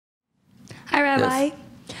Hi, Rabbi. Yes.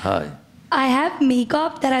 Hi. I have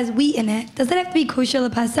makeup that has wheat in it. Does it have to be kosher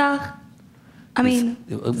Pesach? I mean,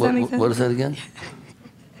 does that make sense? What is that again?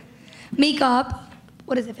 Makeup.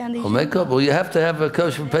 What is it, foundation? Oh, makeup? Well, you have to have a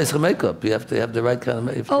kosher for Pesach makeup. You have to have the right kind of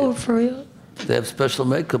makeup. Oh, for real? They have special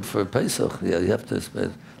makeup for Pesach. Yeah, you have to.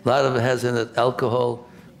 A lot of it has in it alcohol,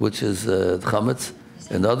 which is chametz,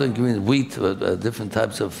 and other ingredients, wheat, different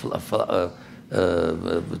types of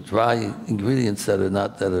dry ingredients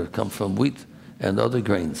that come from wheat and other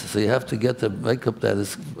grains. So you have to get the makeup that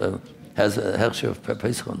is has a hechsher of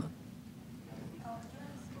Pesach on it.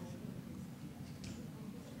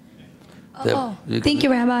 Thank you,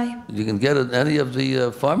 Rabbi. You can get it at any of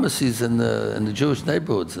the pharmacies in the Jewish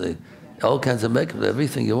neighborhoods. All kinds of makeup,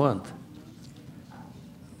 everything you want.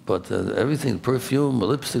 But everything, perfume,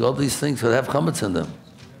 lipstick, all these things that have chametz in them.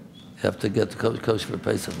 You have to get the kosher for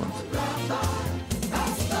Pesach ones.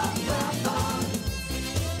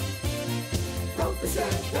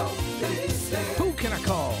 Who can I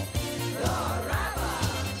call?